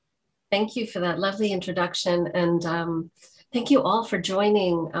Thank you for that lovely introduction. And thank you all for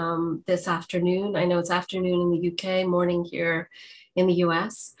joining this afternoon. I know it's afternoon in the UK, morning here in the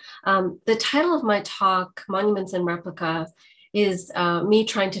US. The title of my talk, Monuments in Replica, is me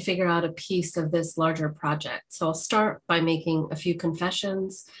trying to figure out a piece of this larger project. So I'll start by making a few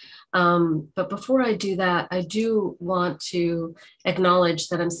confessions. But before I do that, I do want to acknowledge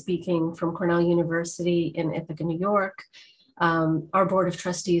that I'm speaking from Cornell University in Ithaca, New York. Our Board of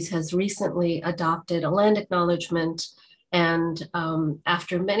Trustees has recently adopted a land acknowledgement, and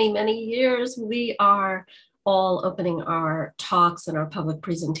after many, many years, we are all opening our talks and our public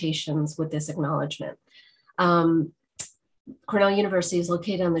presentations with this acknowledgement. Cornell University is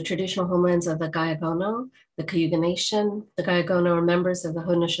located on the traditional homelands of the Gayagono, the Cayuga Nation. The Gayagono are members of the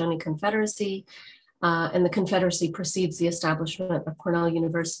Haudenosaunee Confederacy, and the Confederacy precedes the establishment of Cornell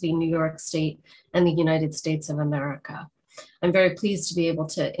University, New York State, and the United States of America. I'm very pleased to be able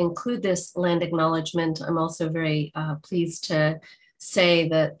to include this land acknowledgement. I'm also very pleased to say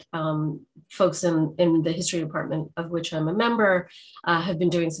that folks in the history department, of which I'm a member, have been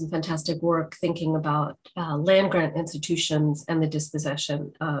doing some fantastic work thinking about land grant institutions and the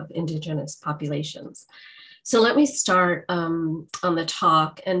dispossession of indigenous populations. So let me start on the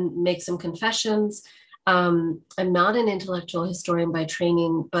talk and make some confessions. I'm not an intellectual historian by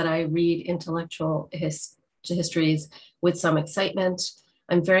training, but I read intellectual histories with some excitement.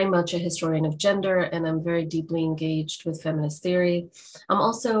 I'm very much a historian of gender, and I'm very deeply engaged with feminist theory. I'm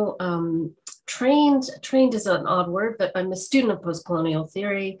also trained is an odd word, but I'm a student of post-colonial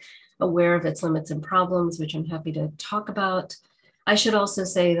theory, aware of its limits and problems, which I'm happy to talk about. I should also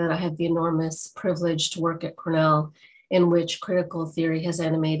say that I have the enormous privilege to work at Cornell, in which critical theory has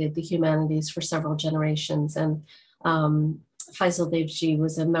animated the humanities for several generations. And Faisal Devji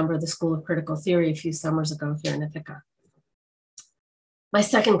was a member of the School of Critical Theory a few summers ago here in Ithaca. My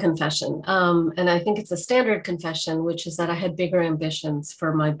second confession, and I think it's a standard confession, which is that I had bigger ambitions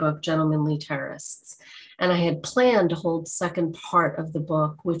for my book, Gentlemanly Terrorists. And I had planned to hold the second part of the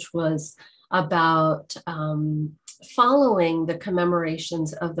book, which was about following the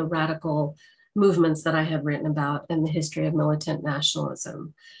commemorations of the radical movements that I had written about in the history of militant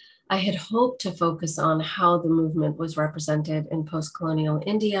nationalism. I had hoped to focus on how the movement was represented in post-colonial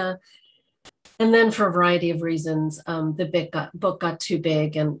India. And then for a variety of reasons, the book got too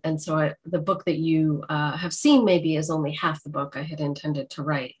big. And so the book that you have seen maybe is only half the book I had intended to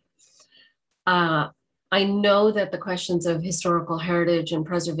write. I know that the questions of historical heritage and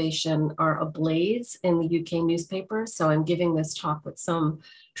preservation are ablaze in the UK newspaper, so I'm giving this talk with some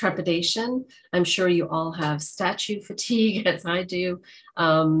trepidation. I'm sure you all have statue fatigue, as I do.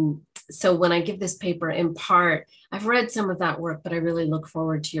 So when I give this paper in part, I've read some of that work, but I really look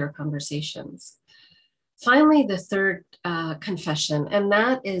forward to your conversations. Finally, the third confession, and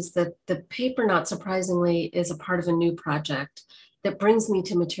that is that the paper, not surprisingly, is a part of a new project that brings me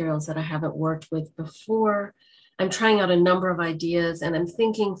to materials that I haven't worked with before. I'm trying out a number of ideas, and I'm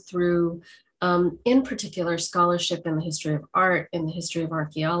thinking through, in particular, scholarship in the history of art, in the history of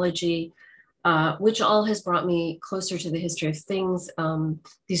archaeology, which all has brought me closer to the history of things.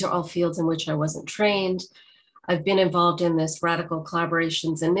 These are all fields in which I wasn't trained. I've been involved in this Radical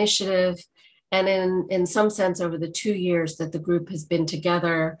Collaborations Initiative. And in some sense, over the 2 years that the group has been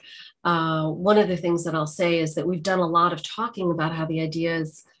together, one of the things that I'll say is that we've done a lot of talking about how the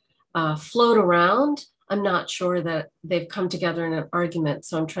ideas float around. I'm not sure that they've come together in an argument,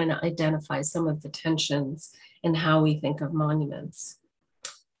 so I'm trying to identify some of the tensions in how we think of monuments.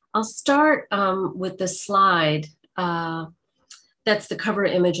 I'll start with the slide. That's the cover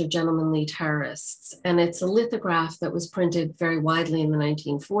image of Gentlemanly Terrorists, and it's a lithograph that was printed very widely in the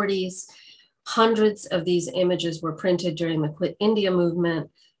 1940s. Hundreds of these images were printed during the Quit India movement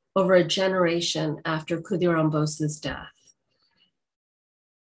over a generation after Khudiram Bose's death.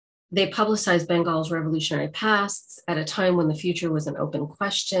 They publicized Bengal's revolutionary pasts at a time when the future was an open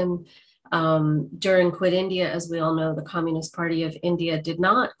question. During Quit India, as we all know, the Communist Party of India did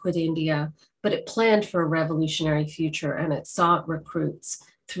not quit India, but it planned for a revolutionary future, and it sought recruits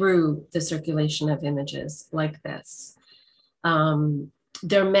through the circulation of images like this.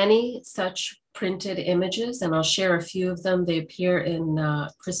 There are many such printed images, and I'll share a few of them. They appear in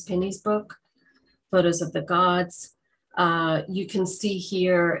Chris Pinney's book, Photos of the Gods. You can see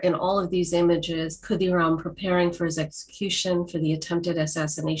here in all of these images, Khudiram preparing for his execution for the attempted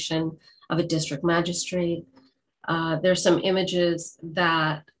assassination of a district magistrate. There's some images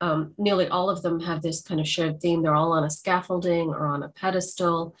that nearly all of them have this kind of shared theme. They're all on a scaffolding or on a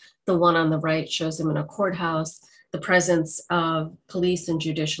pedestal. The one on the right shows him in a courthouse. The presence of police and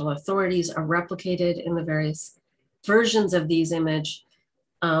judicial authorities are replicated in the various versions of these images.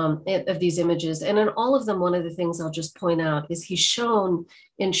 of these images. And in all of them, one of the things I'll just point out is he's shown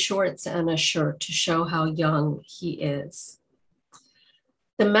in shorts and a shirt to show how young he is.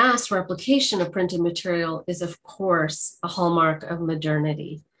 The mass replication of printed material is, of course, a hallmark of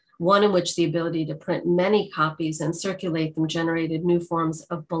modernity, one in which the ability to print many copies and circulate them generated new forms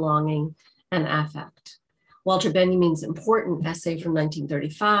of belonging and affect. Walter Benjamin's important essay from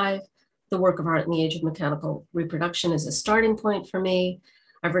 1935, The Work of Art in the Age of Mechanical Reproduction, is a starting point for me.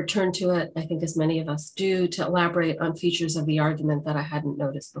 I've returned to it, I think as many of us do, to elaborate on features of the argument that I hadn't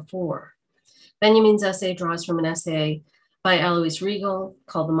noticed before. Benjamin's essay draws from an essay by Alois Riegel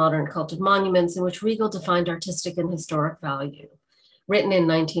called The Modern Cult of Monuments, in which Riegel defined artistic and historic value. Written in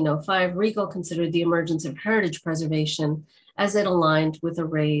 1905, Riegel considered the emergence of heritage preservation as it aligned with a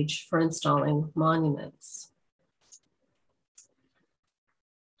rage for installing monuments.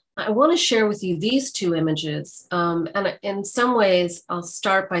 I want to share with you these two images. And in some ways, I'll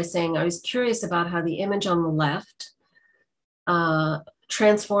start by saying I was curious about how the image on the left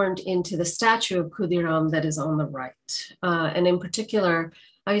transformed into the statue of Khudiram that is on the right. And in particular,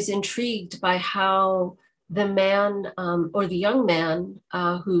 I was intrigued by how the man or the young man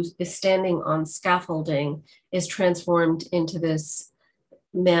who is standing on scaffolding is transformed into this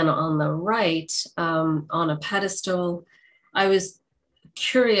man on the right on a pedestal. I was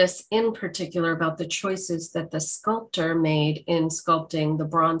curious in particular about the choices that the sculptor made in sculpting the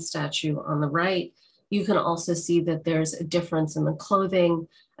bronze statue on the right. You can also see that there's a difference in the clothing,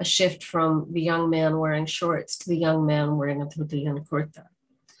 a shift from the young man wearing shorts to the young man wearing a dhoti and kurta.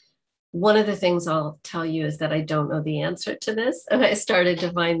 One of the things I'll tell you is that I don't know the answer to this. And I started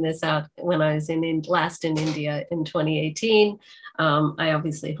to find this out when I was last in India in 2018. I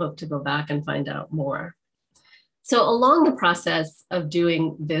obviously hope to go back and find out more. So along the process of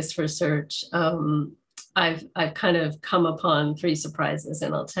doing this research, I've kind of come upon three surprises,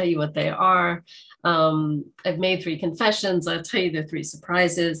 and I'll tell you what they are. I've made three confessions. I'll tell you the three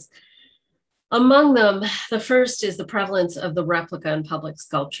surprises. Among them, the first is the prevalence of the replica in public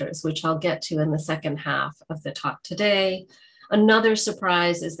sculptures, which I'll get to in the second half of the talk today. Another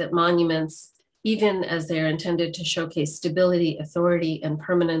surprise is that monuments, even as they're intended to showcase stability, authority, and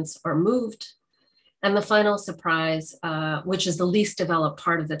permanence, are moved. And the final surprise, which is the least developed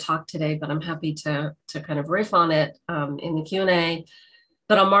part of the talk today, but I'm happy to kind of riff on it in the Q&A,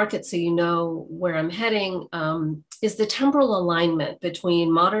 but I'll mark it so you know where I'm heading, is the temporal alignment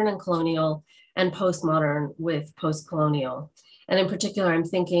between modern and colonial and postmodern with post-colonial. And in particular, I'm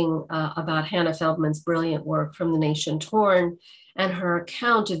thinking about Hannah Feldman's brilliant work from The Nation Torn and her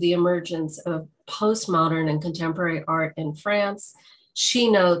account of the emergence of postmodern and contemporary art in France. She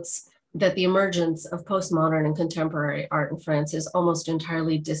notes that the emergence of postmodern and contemporary art in France is almost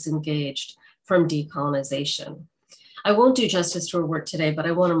entirely disengaged from decolonization. I won't do justice to her work today, but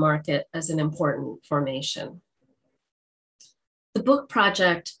I want to mark it as an important formation. The book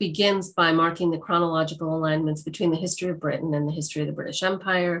project begins by marking the chronological alignments between the history of Britain and the history of the British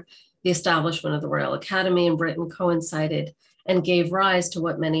Empire. The establishment of the Royal Academy in Britain coincided and gave rise to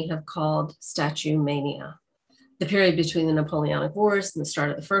what many have called statue mania. The period between the Napoleonic Wars and the start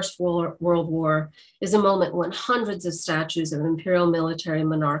of the First World War is a moment when hundreds of statues of imperial military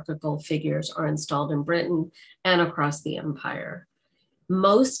monarchical figures are installed in Britain and across the empire.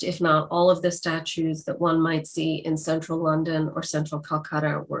 Most, if not all, of the statues that one might see in central London or central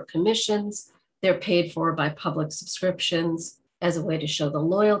Calcutta were commissions. They're paid for by public subscriptions as a way to show the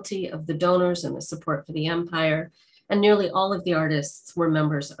loyalty of the donors and the support for the empire. And nearly all of the artists were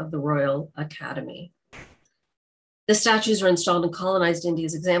members of the Royal Academy. The statues are installed in colonized India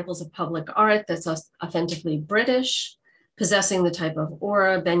as examples of public art that's authentically British, possessing the type of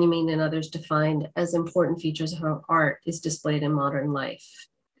aura Benjamin and others defined as important features of how art is displayed in modern life.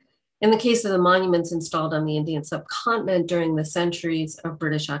 In the case of the monuments installed on the Indian subcontinent during the centuries of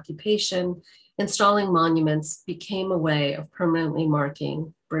British occupation, installing monuments became a way of permanently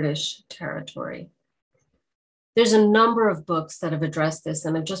marking British territory. There's a number of books that have addressed this,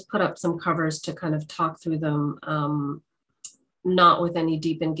 and I've just put up some covers to kind of talk through them, not with any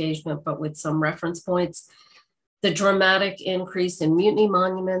deep engagement, but with some reference points. The dramatic increase in mutiny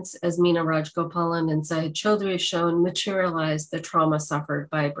monuments, as Meena Rajgopalan and Zahid Chaudhry have shown, materialized the trauma suffered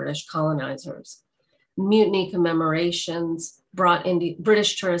by British colonizers. Mutiny commemorations brought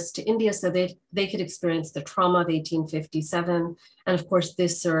British tourists to India so they could experience the trauma of 1857. And of course,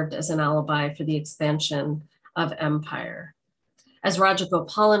 this served as an alibi for the expansion of empire. As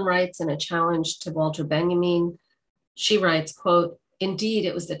Rajgopalan writes in a challenge to Walter Benjamin, she writes, quote, "Indeed,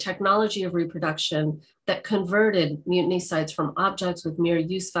 it was the technology of reproduction that converted mutiny sites from objects with mere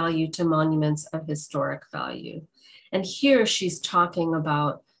use value to monuments of historic value." And here she's talking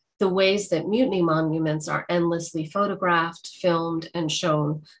about the ways that mutiny monuments are endlessly photographed, filmed, and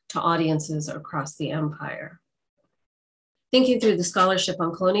shown to audiences across the empire. Thinking through the scholarship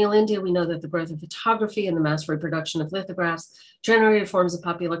on colonial India, we know that the growth of photography and the mass reproduction of lithographs generated forms of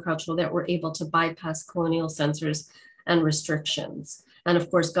popular culture that were able to bypass colonial censors and restrictions. And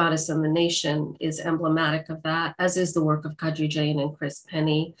of course, Goddess and the Nation is emblematic of that, as is the work of Kadri Jain and Chris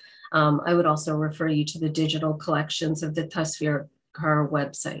Penny. I would also refer you to the digital collections of the Tasveer Ghar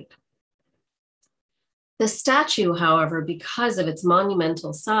website. The statue, however, because of its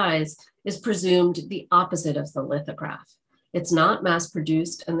monumental size, is presumed the opposite of the lithograph. It's not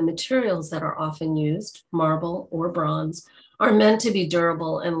mass-produced, and the materials that are often used, marble or bronze, are meant to be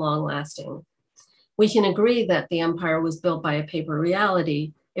durable and long-lasting. We can agree that the empire was built by a paper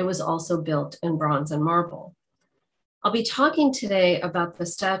reality. It was also built in bronze and marble. I'll be talking today about the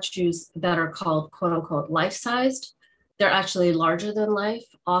statues that are called quote-unquote life-sized. They're actually larger than life,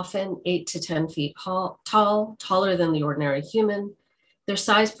 often 8 to 10 feet tall, taller than the ordinary human. Their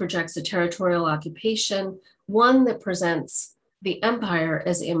size projects a territorial occupation, one that presents the empire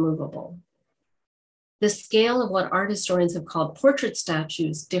as immovable. The scale of what art historians have called portrait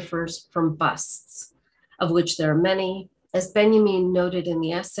statues differs from busts, of which there are many. As Benjamin noted in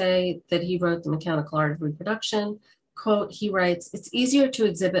the essay that he wrote, The Mechanical Art of Reproduction, quote, he writes, "It's easier to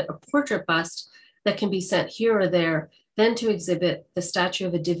exhibit a portrait bust that can be set here or there than to exhibit the statue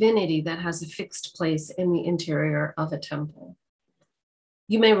of a divinity that has a fixed place in the interior of a temple."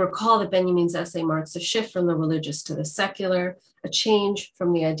 You may recall that Benjamin's essay marks a shift from the religious to the secular, a change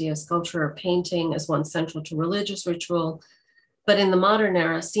from the idea of sculpture or painting as one central to religious ritual, but in the modern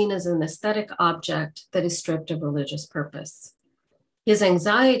era, seen as an aesthetic object that is stripped of religious purpose. His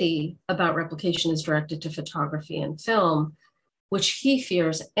anxiety about replication is directed to photography and film, which he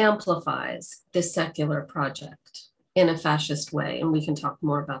fears amplifies this secular project in a fascist way, and we can talk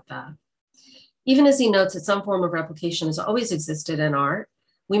more about that. Even as he notes that some form of replication has always existed in art,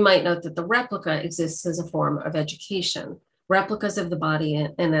 we might note that the replica exists as a form of education, replicas of the body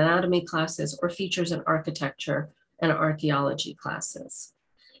in anatomy classes or features in architecture and archaeology classes.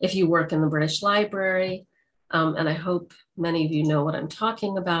 If you work in the British Library, and I hope many of you know what I'm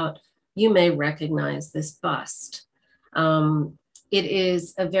talking about, you may recognize this bust. It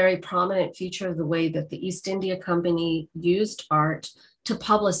is a very prominent feature of the way that the East India Company used art to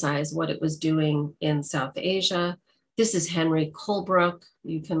publicize what it was doing in South Asia. This is Henry Colebrook.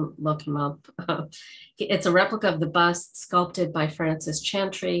 You can look him up. It's a replica of the bust sculpted by Francis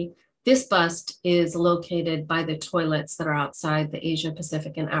Chantry. This bust is located by the toilets that are outside the Asia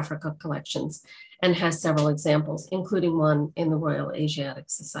Pacific and Africa collections and has several examples, including one in the Royal Asiatic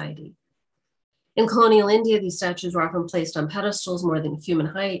Society. In colonial India, these statues were often placed on pedestals more than human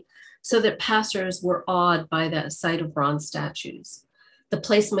height, so that passers were awed by the sight of bronze statues. The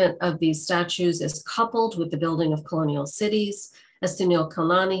placement of these statues is coupled with the building of colonial cities. As Sunil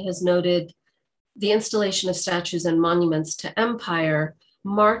Kalnani has noted, the installation of statues and monuments to empire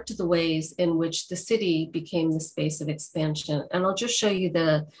marked the ways in which the city became the space of expansion. And I'll just show you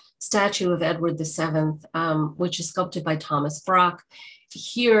the statue of Edward VII, which is sculpted by Thomas Brock.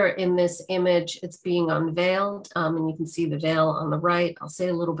 Here in this image, it's being unveiled, and you can see the veil on the right. I'll say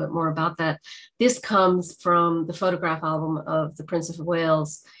a little bit more about that. This comes from the photograph album of the Prince of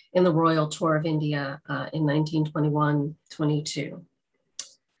Wales in the Royal Tour of India in 1921-22.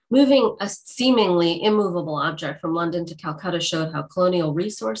 Moving a seemingly immovable object from London to Calcutta showed how colonial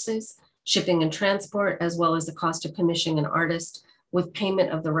resources, shipping and transport, as well as the cost of commissioning an artist with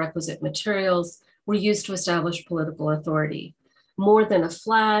payment of the requisite materials, were used to establish political authority. More than a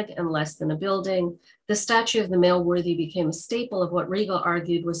flag and less than a building, the statue of the male worthy became a staple of what Regal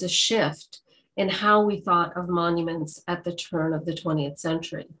argued was a shift in how we thought of monuments at the turn of the 20th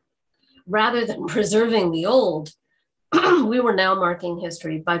century. Rather than preserving the old, we were now marking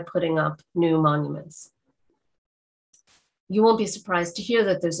history by putting up new monuments. You won't be surprised to hear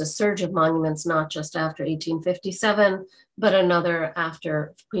that there's a surge of monuments, not just after 1857, but another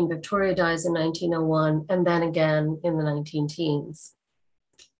after Queen Victoria dies in 1901, and then again in the 19-teens.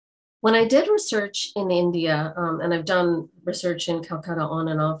 When I did research in India, and I've done research in Calcutta on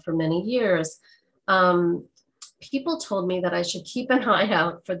and off for many years, people told me that I should keep an eye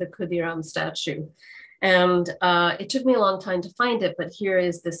out for the Khudiram statue. And it took me a long time to find it, but here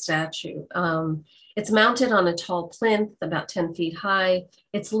is the statue. It's mounted on a tall plinth, about 10 feet high.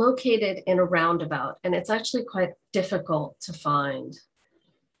 It's located in a roundabout, and it's actually quite difficult to find.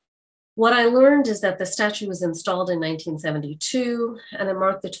 What I learned is that the statue was installed in 1972, and it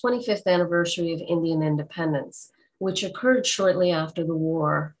marked the 25th anniversary of Indian independence, which occurred shortly after the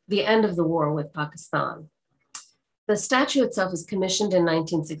war, the end of the war with Pakistan. The statue itself was commissioned in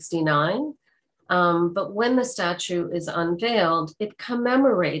 1969, but when the statue is unveiled, it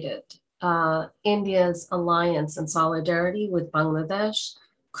commemorated India's alliance and solidarity with Bangladesh.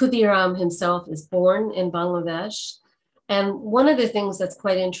 Khudiram himself is born in Bangladesh. And one of the things that's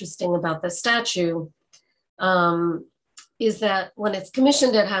quite interesting about the statue is that when it's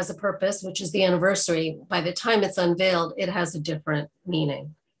commissioned, it has a purpose, which is the anniversary. By the time it's unveiled, it has a different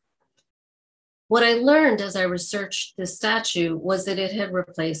meaning. What I learned as I researched this statue was that it had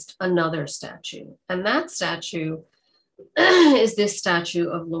replaced another statue. And that statue is this statue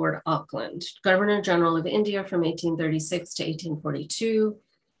of Lord Auckland, Governor General of India from 1836 to 1842,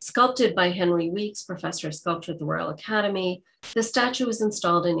 sculpted by Henry Weekes, professor of sculpture at the Royal Academy. The statue was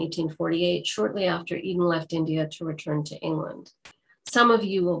installed in 1848, shortly after Eden left India to return to England. Some of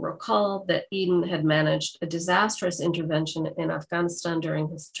you will recall that Eden had managed a disastrous intervention in Afghanistan during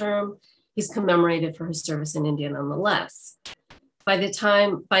his term. He's commemorated for his service in India nonetheless.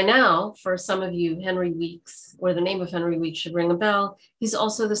 By now, for some of you, Henry Weekes, or the name of Henry Weekes should ring a bell. He's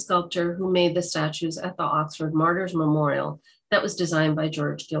also the sculptor who made the statues at the Oxford Martyrs Memorial that was designed by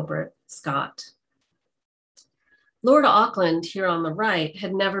George Gilbert Scott. Lord Auckland, here on the right,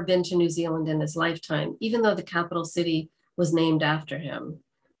 had never been to New Zealand in his lifetime, even though the capital city was named after him.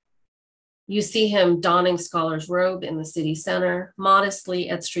 You see him donning scholar's robe in the city center, modestly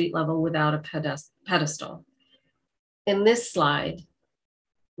at street level without a pedestal. In this slide,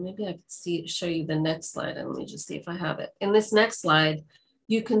 maybe I could show you the next slide, and let me just see if I have it. In this next slide,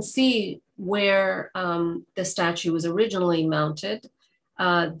 you can see where the statue was originally mounted.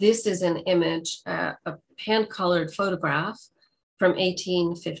 This is an image, a hand-colored photograph from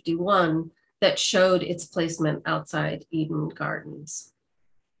 1851 that showed its placement outside Eden Gardens.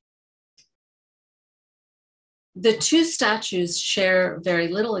 The two statues share very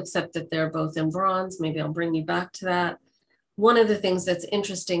little, except that they're both in bronze. Maybe I'll bring you back to that. One of the things that's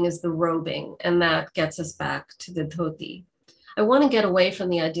interesting is the robing, and that gets us back to the dhoti. I want to get away from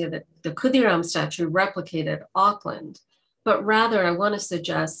the idea that the Khudiram statue replicated Auckland, but rather I want to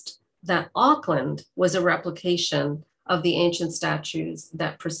suggest that Auckland was a replication of the ancient statues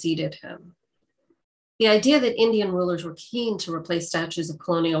that preceded him. The idea that Indian rulers were keen to replace statues of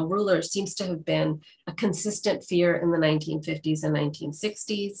colonial rulers seems to have been a consistent fear in the 1950s and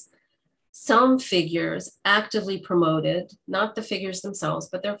 1960s. Some figures actively promoted, not the figures themselves,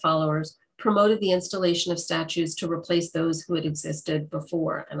 but their followers, promoted the installation of statues to replace those who had existed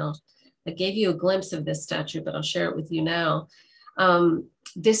before. And I gave you a glimpse of this statue, but I'll share it with you now.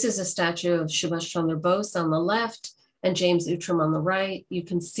 This is a statue of Subhash Chandra Bose on the left and James Outram on the right. You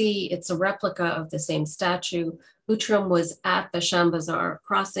can see it's a replica of the same statue. Outram was at the Shambazar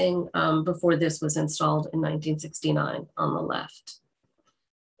crossing before this was installed in 1969 on the left.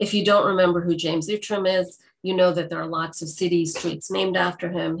 If you don't remember who James Outram is, you know that there are lots of city streets named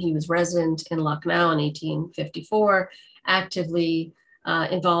after him. He was resident in Lucknow in 1854, actively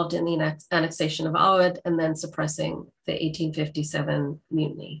involved in the annexation of Awadh and then suppressing the 1857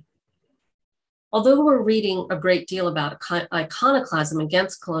 mutiny. Although we're reading a great deal about iconoclasm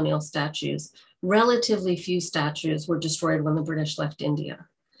against colonial statues, relatively few statues were destroyed when the British left India.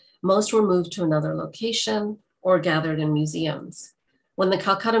 Most were moved to another location or gathered in museums. When the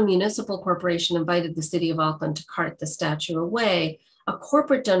Calcutta Municipal Corporation invited the city of Auckland to cart the statue away, a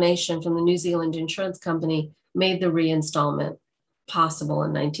corporate donation from the New Zealand Insurance Company made the reinstallment possible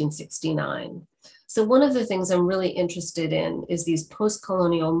in 1969. So one of the things I'm really interested in is these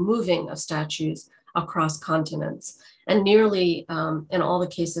post-colonial moving of statues across continents. And nearly in all the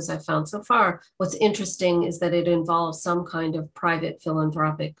cases I've found so far, what's interesting is that it involves some kind of private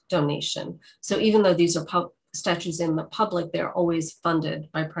philanthropic donation. So even though these are statues in the public, they're always funded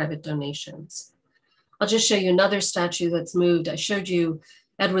by private donations. I'll just show you another statue that's moved. I showed you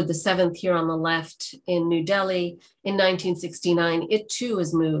Edward VII here on the left in New Delhi. In 1969, it too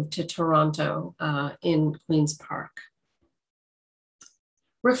was moved to Toronto in Queen's Park.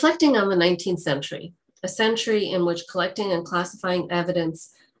 Reflecting on the 19th century, a century in which collecting and classifying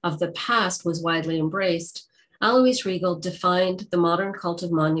evidence of the past was widely embraced, Alois Riegel defined the modern cult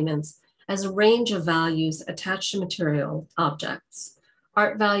of monuments as a range of values attached to material objects: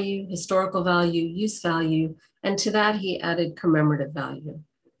 art value, historical value, use value, and to that he added commemorative value.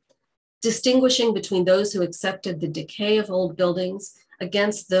 Distinguishing between those who accepted the decay of old buildings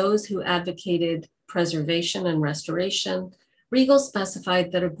against those who advocated preservation and restoration, Riegel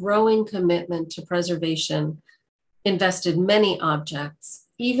specified that a growing commitment to preservation invested many objects,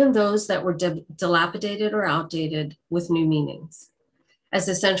 even those that were dilapidated or outdated, with new meanings. As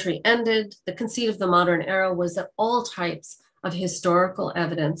the century ended, the conceit of the modern era was that all types of historical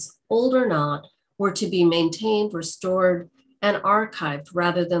evidence, old or not, were to be maintained, restored, and archived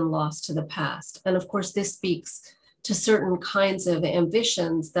rather than lost to the past. And of course, this speaks to certain kinds of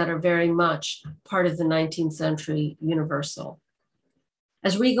ambitions that are very much part of the 19th century universal.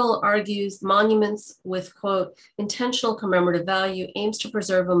 As Regal argues, monuments with, quote, intentional commemorative value aims to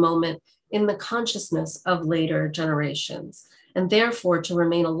preserve a moment in the consciousness of later generations, and therefore to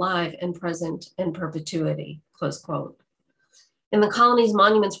remain alive and present in perpetuity, close quote. In the colonies,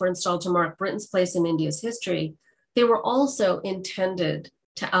 monuments were installed to mark Britain's place in India's history. They were also intended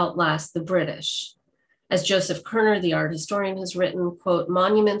to outlast the British. As Joseph Kerner, the art historian, has written, quote,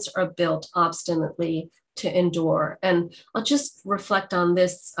 monuments are built obstinately to endure. And I'll just reflect on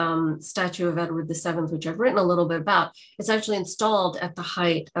this statue of Edward VII, which I've written a little bit about. It's actually installed at the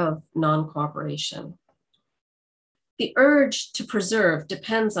height of non-cooperation. The urge to preserve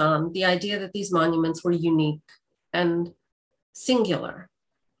depends on the idea that these monuments were unique and singular.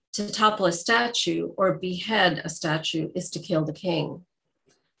 To topple a statue or behead a statue is to kill the king.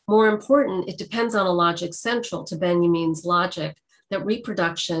 More important, it depends on a logic central to Benjamin's logic that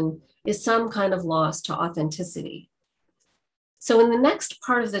reproduction is some kind of loss to authenticity. So in the next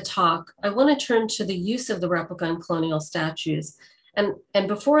part of the talk, I want to turn to the use of the replica in colonial statues. And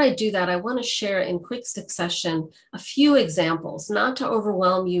before I do that, I want to share in quick succession a few examples, not to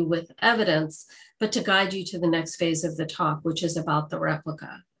overwhelm you with evidence, but to guide you to the next phase of the talk, which is about the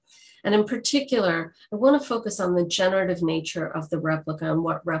replica. And in particular, I want to focus on the generative nature of the replica and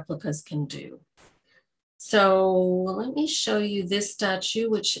what replicas can do. So let me show you this statue,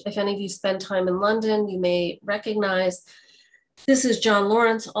 which if any of you spend time in London, you may recognize. This is John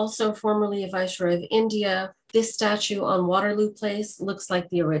Lawrence, also formerly a Viceroy of India. This statue on Waterloo Place looks like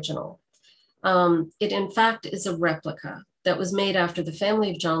the original. It in fact is a replica that was made after the family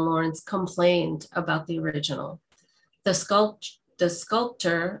of John Lawrence complained about the original. The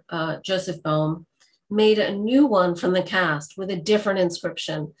sculptor, Joseph Boehm, made a new one from the cast with a different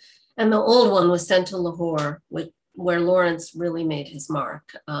inscription. And the old one was sent to Lahore, where Lawrence really made his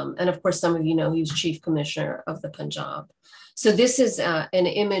mark. And of course, some of you know he was chief commissioner of the Punjab. So this is an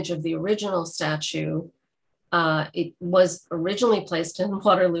image of the original statue. It was originally placed in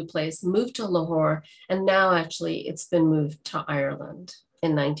Waterloo Place, moved to Lahore, and now actually it's been moved to Ireland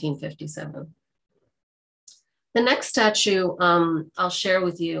in 1957. The next statue I'll share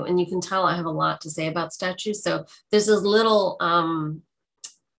with you, and you can tell I have a lot to say about statues. So there's this little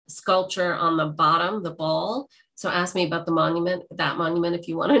sculpture on the bottom, the ball. So ask me about the monument, that monument, if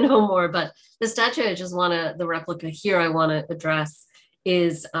you want to know more. But the statue the replica here I want to address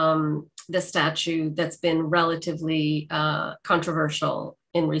is the statue that's been relatively controversial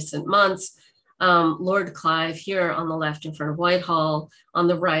in recent months. Lord Clive here on the left in front of Whitehall, on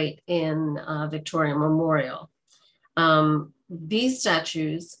the right in Victoria Memorial. These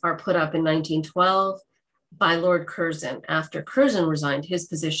statues are put up in 1912 by Lord Curzon after Curzon resigned his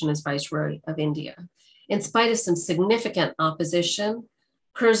position as Viceroy of India. In spite of some significant opposition,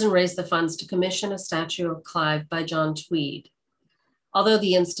 Curzon raised the funds to commission a statue of Clive by John Tweed. Although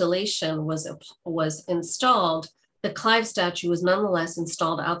the installation was installed, the Clive statue was nonetheless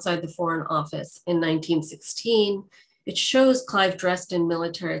installed outside the Foreign Office in 1916. It shows Clive dressed in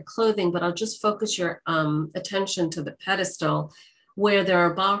military clothing, but I'll just focus your attention to the pedestal, where there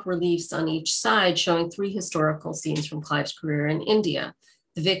are bas-reliefs on each side showing 3 historical scenes from Clive's career in India.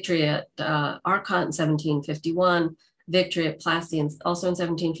 The victory at Arcot in 1751, victory at Plassey also in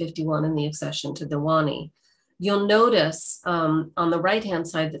 1751, and the accession to Diwani. You'll notice on the right-hand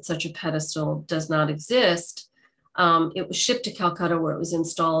side that such a pedestal does not exist. It was shipped to Calcutta, where it was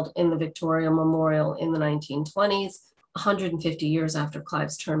installed in the Victoria Memorial in the 1920s, 150 years after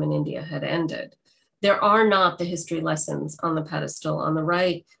Clive's term in India had ended. There are not the history lessons on the pedestal on the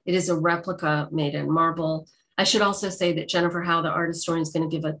right. It is a replica made in marble. I should also say that Jennifer Howe, the art historian, is going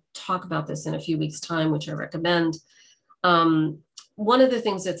to give a talk about this in a few weeks' time, which I recommend. One of the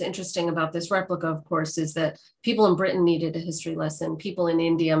things that's interesting about this replica, of course, is that people in Britain needed a history lesson. People in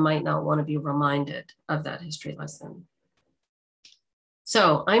India might not want to be reminded of that history lesson.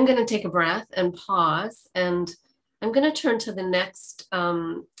 So I'm going to take a breath and pause, and I'm going to turn to the next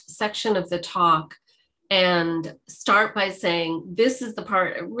section of the talk and start by saying, this is the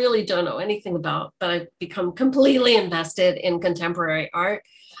part I really don't know anything about, but I've become completely invested in contemporary art.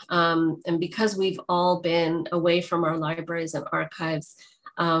 And because we've all been away from our libraries and archives,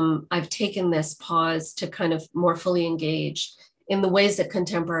 I've taken this pause to kind of more fully engage in the ways that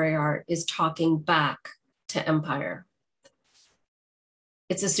contemporary art is talking back to empire.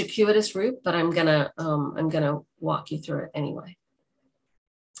 It's a circuitous route, but I'm gonna walk you through it anyway.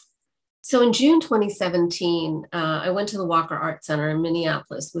 So in June 2017, I went to the Walker Art Center in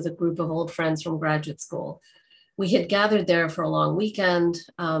Minneapolis with a group of old friends from graduate school. We had gathered there for a long weekend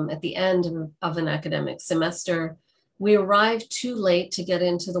at the end of an academic semester. We arrived too late to get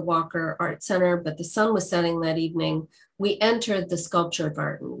into the Walker Art Center, but the sun was setting that evening. We entered the Sculpture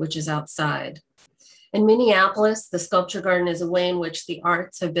Garden, which is outside. In Minneapolis, the Sculpture Garden is a way in which the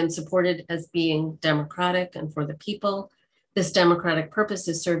arts have been supported as being democratic and for the people. This democratic purpose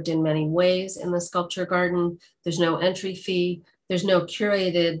is served in many ways in the Sculpture Garden. There's no entry fee. There's no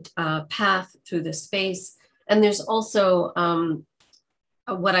curated path through the space. And there's also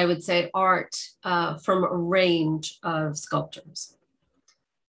what I would say art from a range of sculptors.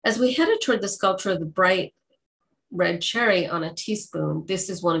 As we headed toward the sculpture of the bright red cherry on a teaspoon, this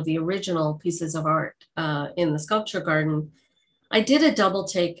is one of the original pieces of art in the Sculpture Garden, I did a double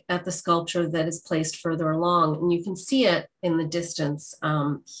take at the sculpture that is placed further along, and you can see it in the distance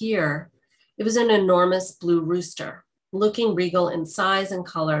here. It was an enormous blue rooster, looking regal in size and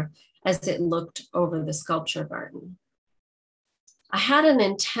color as it looked over the Sculpture Garden. I had an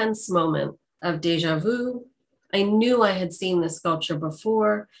intense moment of deja vu. I knew I had seen this sculpture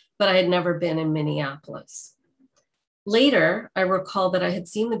before, but I had never been in Minneapolis. Later, I recall that I had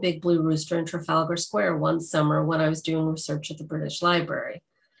seen the big blue rooster in Trafalgar Square one summer when I was doing research at the British Library.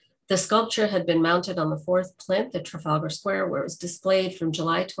 The sculpture had been mounted on the fourth plinth at Trafalgar Square, where it was displayed from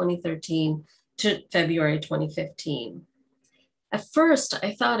July 2013 to February 2015. At first,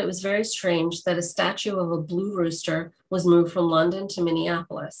 I thought it was very strange that a statue of a blue rooster was moved from London to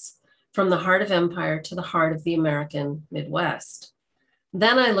Minneapolis, from the heart of empire to the heart of the American Midwest.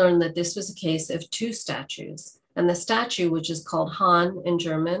 Then I learned that this was a case of two statues, and the statue, which is called Hahn in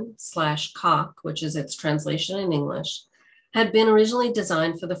German / Cock, which is its translation in English, had been originally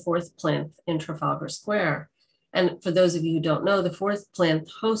designed for the fourth plinth in Trafalgar Square. And for those of you who don't know, the fourth plinth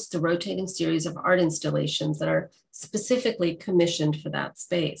hosts a rotating series of art installations that are specifically commissioned for that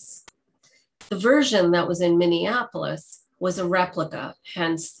space. The version that was in Minneapolis was a replica,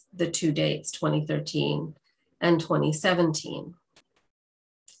 hence the two dates, 2013 and 2017.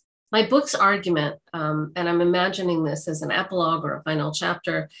 My book's argument, and I'm imagining this as an epilogue or a final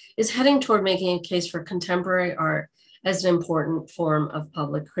chapter, is heading toward making a case for contemporary art as an important form of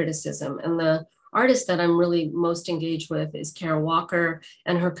public criticism. And the artist that I'm really most engaged with is Kara Walker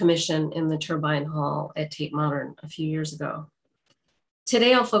and her commission in the Turbine Hall at Tate Modern a few years ago.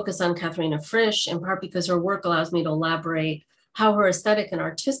 Today, I'll focus on Katharina Frisch, in part because her work allows me to elaborate how her aesthetic and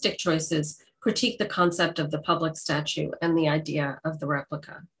artistic choices critique the concept of the public statue and the idea of the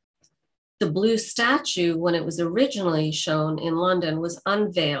replica. The blue statue, when it was originally shown in London, was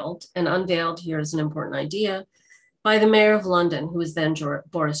unveiled, and unveiled here is an important idea, by the mayor of London, who was then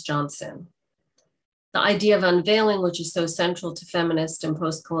Boris Johnson. The idea of unveiling, which is so central to feminist and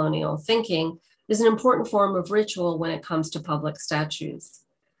post-colonial thinking, is an important form of ritual when it comes to public statues.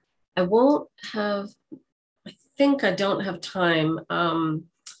 I think I don't have time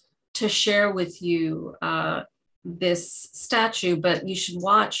to share with you this statue, but you should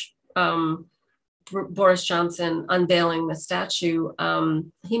watch Boris Johnson unveiling the statue.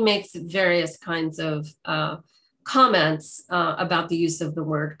 He makes various kinds of comments about the use of the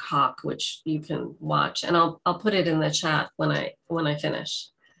word cock, which you can watch, and I'll put it in the chat when I finish.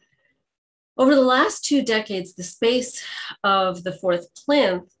 Over the last 2 decades, the space of the fourth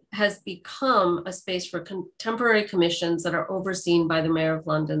plinth has become a space for contemporary commissions that are overseen by the Mayor of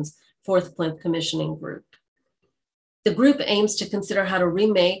London's Fourth Plinth Commissioning Group. The group aims to consider how to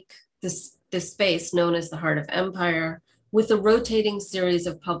remake this space known as the Heart of Empire with a rotating series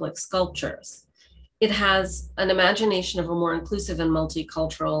of public sculptures. It has an imagination of a more inclusive and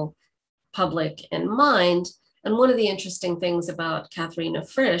multicultural public in mind. And one of the interesting things about Katharina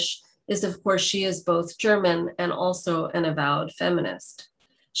Frisch is, of course, she is both German and also an avowed feminist.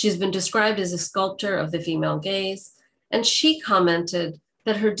 She's been described as a sculptor of the female gaze, and she commented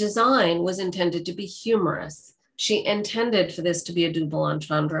that her design was intended to be humorous. She intended for this to be a double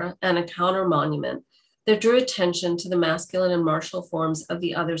entendre and a counter monument that drew attention to the masculine and martial forms of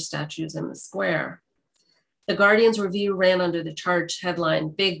the other statues in the square. The Guardian's review ran under the charged headline,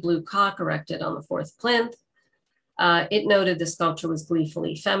 "Big Blue Cock Erected on the Fourth Plinth." It noted the sculpture was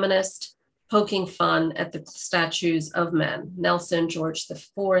gleefully feminist, poking fun at the statues of men, Nelson, George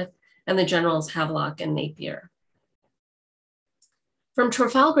IV, and the generals Havelock and Napier. From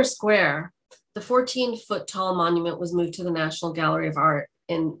Trafalgar Square, the 14-foot tall monument was moved to the National Gallery of Art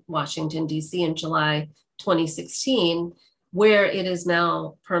in Washington, D.C. in July 2016, where it is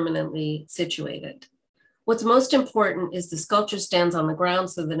now permanently situated. What's most important is the sculpture stands on the ground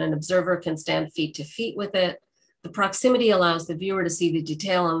so that an observer can stand feet to feet with it. The proximity allows the viewer to see the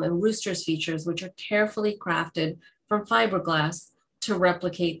detail on the rooster's features, which are carefully crafted from fiberglass to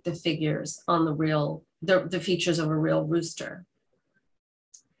replicate the figures on the features of a real rooster.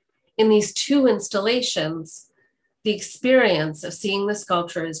 In these two installations, the experience of seeing the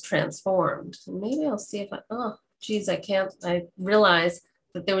sculpture is transformed. Maybe I'll see if I realized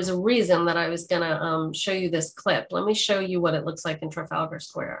that there was a reason that I was gonna show you this clip. Let me show you what it looks like in Trafalgar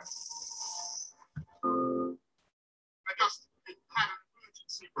Square. I just had an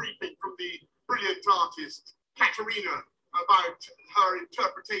emergency briefing from the brilliant artist, Katerina, about her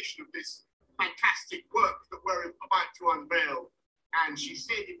interpretation of this fantastic work that we're about to unveil. And she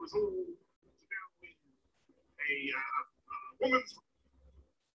said it was all to do with a woman's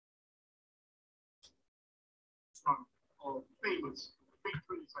of famous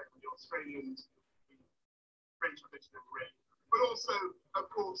victories over the Australians, the French Revolution, but also, of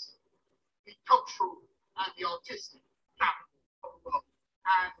course, the cultural and the artistic capital of the world.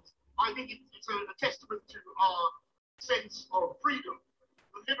 And I think it's a testament to our sense of freedom,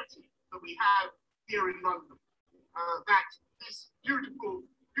 the liberty that we have here in London, that this beautiful,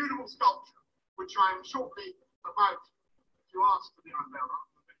 beautiful sculpture, which I am shortly about to ask to be unveiled,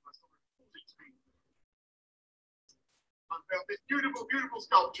 unveil this beautiful, beautiful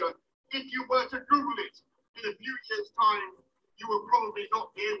sculpture. If you were to Google it in a few years' time, you will probably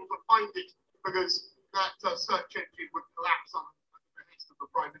not be able to find it because that search engine would collapse on the behest of the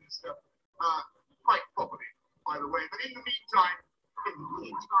Prime Minister quite properly, by the way. But in the meantime,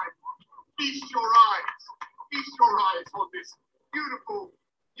 feast your eyes on this beautiful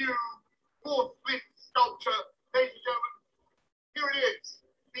new fourth flint sculpture, ladies and gentlemen. Here it is,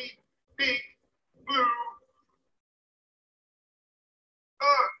 the big blue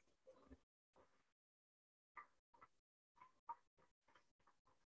earth.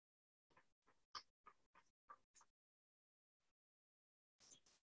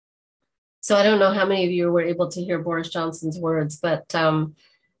 So I don't know how many of you were able to hear Boris Johnson's words, but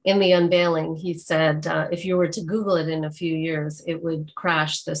in the unveiling, he said, if you were to Google it in a few years, it would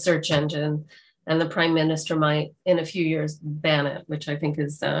crash the search engine and the Prime Minister might, in a few years, ban it, which I think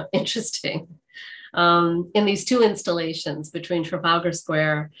is interesting. In these two installations between Trafalgar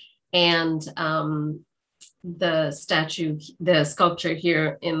Square and the sculpture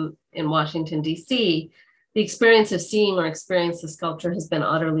here in Washington, D.C., the experience of seeing or experience the sculpture has been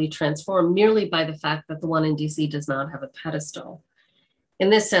utterly transformed merely by the fact that the one in DC does not have a pedestal. In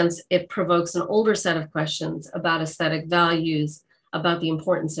this sense, it provokes an older set of questions about aesthetic values, about the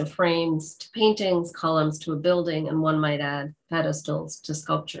importance of frames to paintings, columns to a building, and one might add pedestals to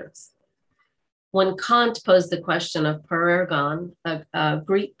sculptures. When Kant posed the question of parergon, a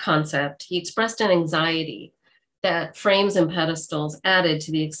Greek concept, he expressed an anxiety that frames and pedestals added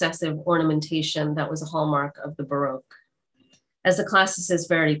to the excessive ornamentation that was a hallmark of the Baroque. As the classicists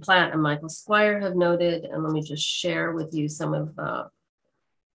Verity Platt and Michael Squire have noted, and let me just share with you some of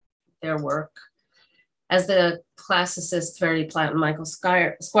their work. As the classicists Verity Platt and Michael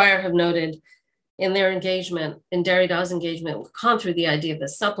Squire have noted in their engagement, in Derrida's engagement with Kant through the idea of the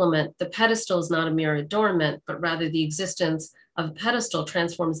supplement, the pedestal is not a mere adornment, but rather the existence of a pedestal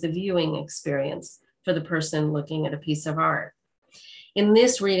transforms the viewing experience for the person looking at a piece of art. In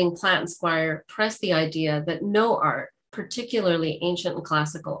this reading, Platt and Squire press the idea that no art, particularly ancient and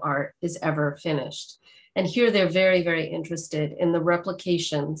classical art, is ever finished. And here they're very, very interested in the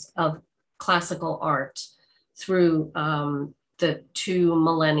replications of classical art through the 2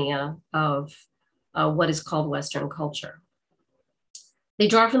 millennia of what is called Western culture. They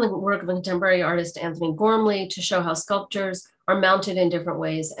draw from the work of contemporary artist Antony Gormley to show how sculptures are mounted in different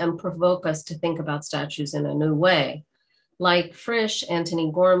ways and provoke us to think about statues in a new way. Like Frisch,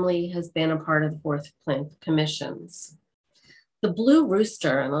 Antony Gormley has been a part of the Fourth Flint commissions. The Blue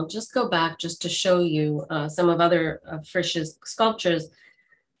Rooster, and I'll just go back just to show you some of other Frisch's sculptures.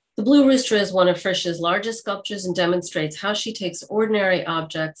 The Blue Rooster is one of Frisch's largest sculptures and demonstrates how she takes ordinary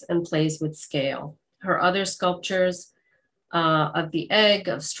objects and plays with scale. Her other sculptures of the egg,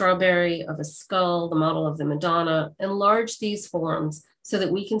 of strawberry, of a skull, the model of the Madonna, enlarge these forms so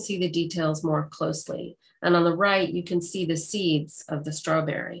that we can see the details more closely. And on the right, you can see the seeds of the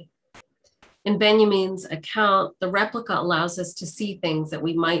strawberry. In Benjamin's account, the replica allows us to see things that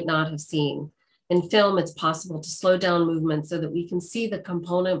we might not have seen. In film, it's possible to slow down movement so that we can see the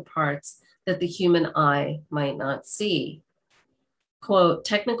component parts that the human eye might not see. Quote,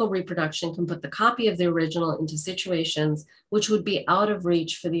 technical reproduction can put the copy of the original into situations which would be out of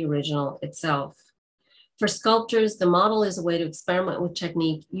reach for the original itself. For sculptors, the model is a way to experiment with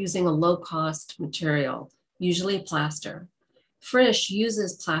technique using a low-cost material, usually plaster. Frisch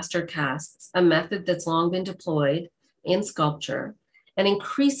uses plaster casts, a method that's long been deployed in sculpture, and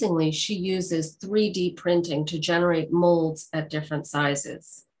increasingly she uses 3D printing to generate molds at different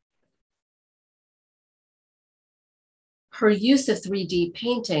sizes. Her use of 3D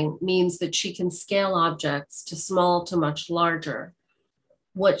painting means that she can scale objects to small to much larger.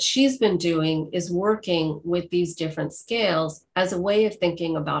 What she's been doing is working with these different scales as a way of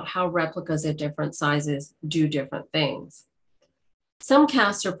thinking about how replicas at different sizes do different things. Some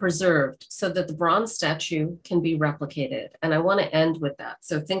casts are preserved so that the bronze statue can be replicated. And I want to end with that.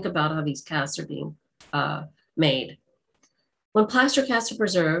 So think about how these casts are being made. When plaster casts are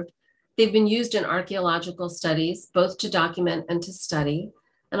preserved, they've been used in archaeological studies, both to document and to study.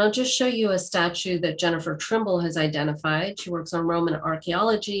 And I'll just show you a statue that Jennifer Trimble has identified. She works on Roman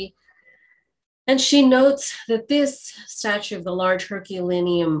archaeology. And she notes that this statue of the large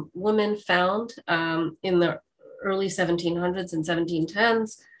Herculaneum woman found in the early 1700s and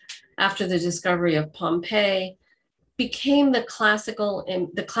 1710s, after the discovery of Pompeii, became the classic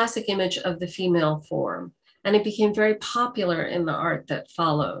image of the female form. And it became very popular in the art that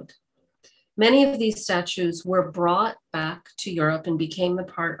followed. Many of these statues were brought back to Europe and became a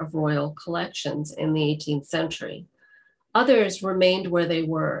part of royal collections in the 18th century. Others remained where they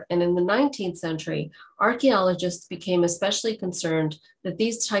were. And in the 19th century, archaeologists became especially concerned that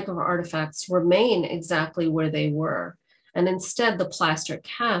these type of artifacts remain exactly where they were. And instead, the plaster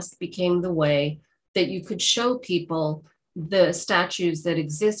cast became the way that you could show people the statues that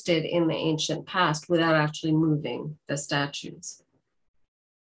existed in the ancient past without actually moving the statues.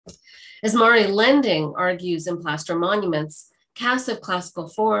 As Mari Lending argues in Plaster Monuments, casts of classical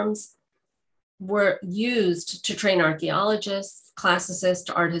forms were used to train archaeologists,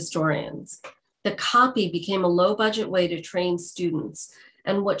 classicists, art historians. The copy became a low-budget way to train students.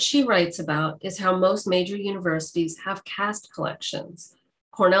 And what she writes about is how most major universities have cast collections.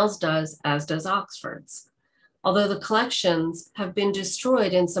 Cornell's does, as does Oxford's. Although the collections have been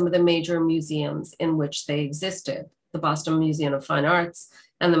destroyed in some of the major museums in which they existed, the Boston Museum of Fine Arts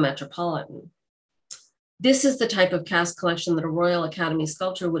and the Metropolitan. This is the type of cast collection that a Royal Academy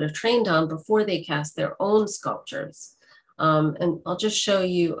sculptor would have trained on before they cast their own sculptures. And I'll just show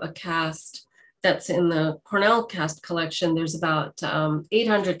you a cast that's in the Cornell cast collection. There's about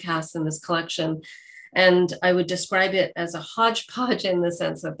 800 casts in this collection. And I would describe it as a hodgepodge in the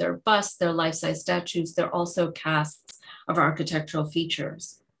sense that they're busts, they're life-size statues, they're also casts of architectural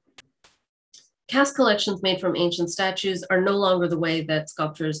features. Cast collections made from ancient statues are no longer the way that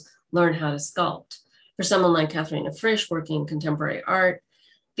sculptors learn how to sculpt. For someone like Katharina Frisch working in contemporary art,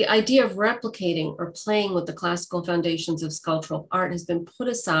 the idea of replicating or playing with the classical foundations of sculptural art has been put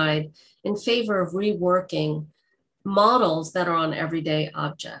aside in favor of reworking models that are on everyday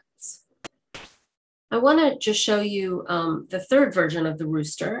objects. I want to just show you the third version of the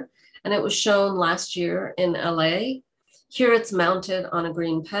rooster, and it was shown last year in LA. Here it's mounted on a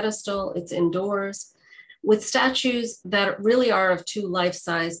green pedestal, it's indoors, with statues that really are of two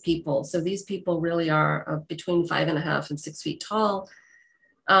life-size people. So these people really are between 5.5 and 6 feet tall.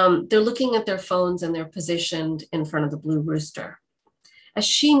 They're looking at their phones and they're positioned in front of the blue rooster. As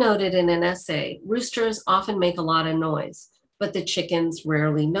she noted in an essay, roosters often make a lot of noise, but the chickens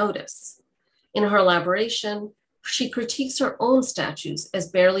rarely notice. In her elaboration, she critiques her own statues as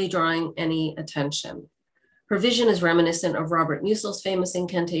barely drawing any attention. Her vision is reminiscent of Robert Musil's famous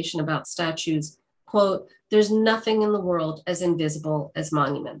incantation about statues, quote, "There's nothing in the world as invisible as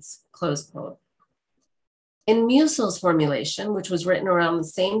monuments," close quote. In Musil's formulation, which was written around the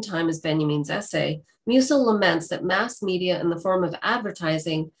same time as Benjamin's essay, Musil laments that mass media in the form of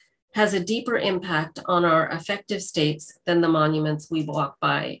advertising has a deeper impact on our affective states than the monuments we walk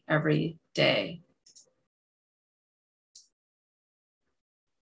by every day.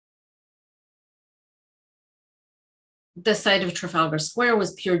 The site of Trafalgar Square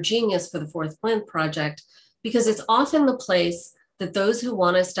was pure genius for the Fourth Plinth Project because it's often the place that those who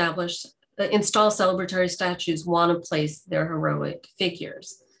want to install celebratory statues want to place their heroic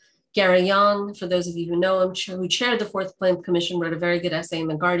figures. Gary Young, for those of you who know him, who chaired the Fourth Plinth Commission, wrote a very good essay in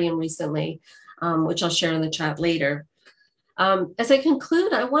The Guardian recently, which I'll share in the chat later. As I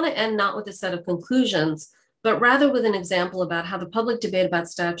conclude, I want to end not with a set of conclusions, but rather with an example about how the public debate about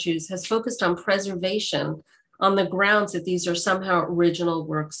statues has focused on preservation on the grounds that these are somehow original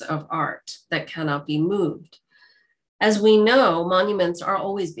works of art that cannot be moved. As we know, monuments are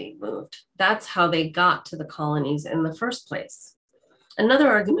always being moved. That's how they got to the colonies in the first place. Another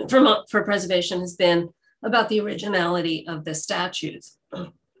argument for preservation has been about the originality of the statues.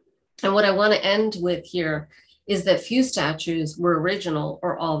 And what I want to end with here is that few statues were original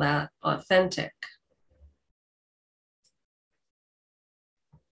or all that authentic.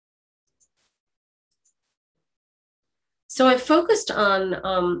 So I focused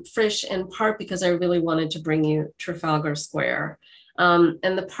on Frisch in part because I really wanted to bring you Trafalgar Square. And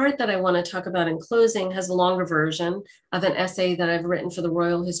the part that I want to talk about in closing has a longer version of an essay that I've written for the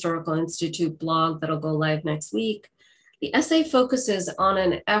Royal Historical Institute blog that'll go live next week. The essay focuses on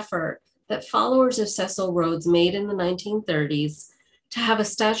an effort that followers of Cecil Rhodes made in the 1930s to have a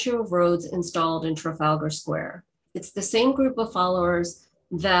statue of Rhodes installed in Trafalgar Square. It's the same group of followers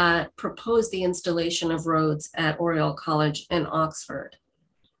that proposed the installation of Rhodes at Oriel College in Oxford.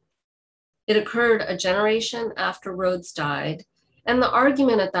 It occurred a generation after Rhodes died, and the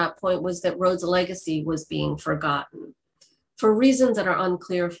argument at that point was that Rhodes' legacy was being forgotten. For reasons that are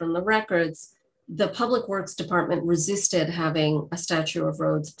unclear from the records, the Public Works Department resisted having a statue of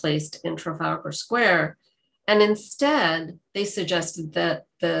Rhodes placed in Trafalgar Square, and instead they suggested that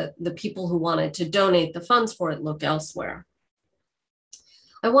the people who wanted to donate the funds for it look elsewhere.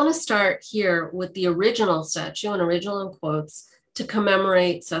 I want to start here with the original statue, and original in quotes, to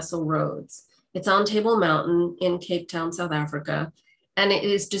commemorate Cecil Rhodes. It's on Table Mountain in Cape Town, South Africa, and it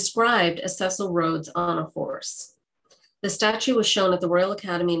is described as Cecil Rhodes on a horse. The statue was shown at the Royal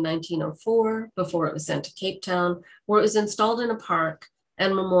Academy in 1904 before it was sent to Cape Town, where it was installed in a park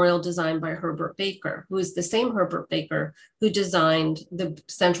and memorial designed by Herbert Baker, who is the same Herbert Baker who designed the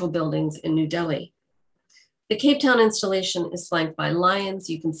central buildings in New Delhi. The Cape Town installation is flanked by lions.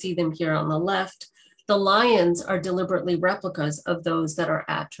 You can see them here on the left. The lions are deliberately replicas of those that are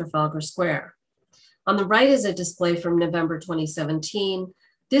at Trafalgar Square. On the right is a display from November 2017.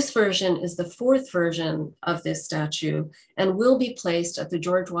 This version is the fourth version of this statue and will be placed at the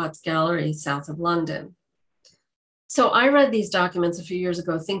George Watts Gallery south of London. So I read these documents a few years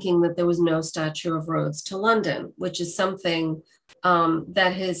ago thinking that there was no statue of Rhodes to London, which is something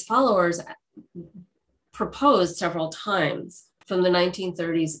that his followers proposed several times from the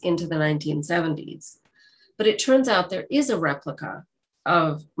 1930s into the 1970s. But it turns out there is a replica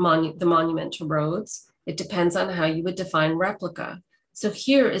of the monument to Rhodes. It depends on how you would define replica. So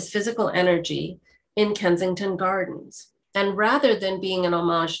here is physical energy in Kensington Gardens. And rather than being an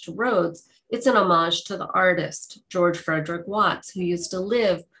homage to Rhodes, it's an homage to the artist, George Frederick Watts, who used to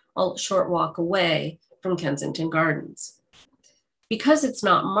live a short walk away from Kensington Gardens. Because it's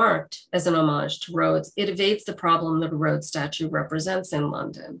not marked as an homage to Rhodes, it evades the problem that a Rhodes statue represents in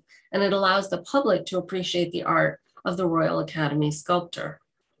London, and it allows the public to appreciate the art of the Royal Academy sculptor.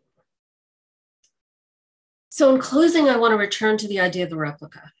 So in closing, I want to return to the idea of the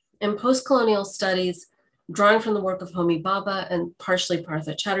replica. In post-colonial studies, drawing from the work of Homi Bhabha and partially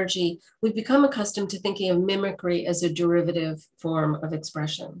Partha Chatterjee, we've become accustomed to thinking of mimicry as a derivative form of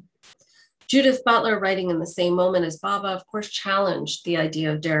expression. Judith Butler, writing in the same moment as Bhabha, of course, challenged the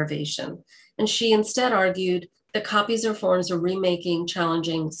idea of derivation. And she instead argued that copies are forms of remaking,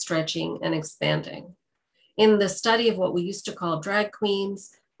 challenging, stretching, and expanding. In the study of what we used to call drag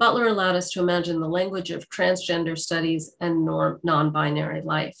queens, Butler allowed us to imagine the language of transgender studies and non-binary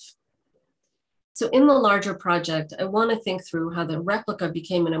life. So in the larger project, I want to think through how the replica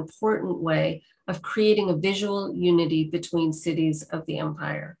became an important way of creating a visual unity between cities of the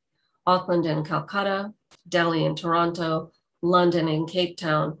empire. Auckland and Calcutta, Delhi and Toronto, London and Cape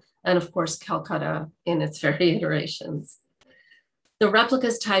Town, and of course, Calcutta in its very iterations. The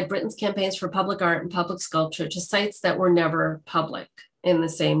replicas tied Britain's campaigns for public art and public sculpture to sites that were never public in the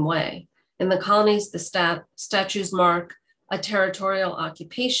same way. In the colonies, the statues mark a territorial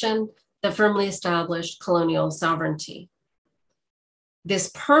occupation that firmly established colonial sovereignty.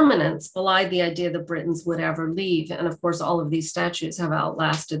 This permanence belied the idea that Britons would ever leave. And of course, all of these statues have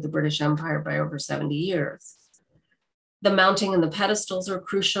outlasted the British Empire by over 70 years. The mounting and the pedestals are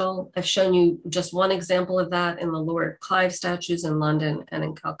crucial. I've shown you just one example of that in the Lord Clive statues in London and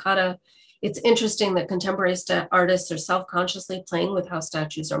in Calcutta. It's interesting that contemporary artists are self-consciously playing with how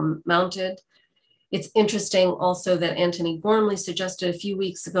statues are mounted. It's interesting also that Antony Gormley suggested a few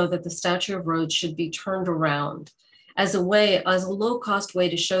weeks ago that the statue of Rhodes should be turned around as a low-cost way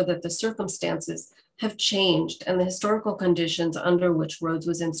to show that the circumstances have changed and the historical conditions under which Rhodes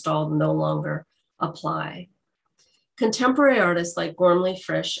was installed no longer apply. Contemporary artists like Gormley,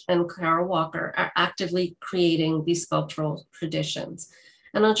 Frisch, and Carol Walker are actively creating these sculptural traditions.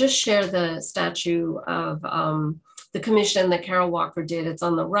 And I'll just share the statue of the commission that Carol Walker did. It's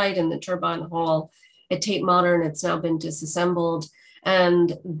on the right in the Turbine Hall at Tate Modern. It's now been disassembled.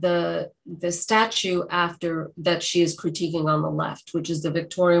 And the statue after that she is critiquing on the left, which is the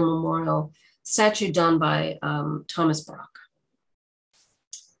Victoria Memorial statue done by Thomas Brock.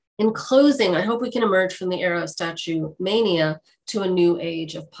 In closing, I hope we can emerge from the era of statue mania to a new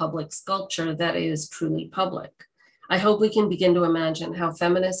age of public sculpture that is truly public. I hope we can begin to imagine how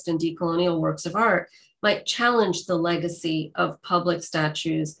feminist and decolonial works of art might challenge the legacy of public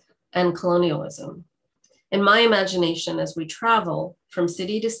statues and colonialism. In my imagination, as we travel from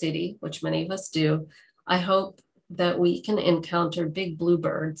city to city, which many of us do, I hope that we can encounter big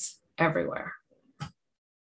bluebirds everywhere.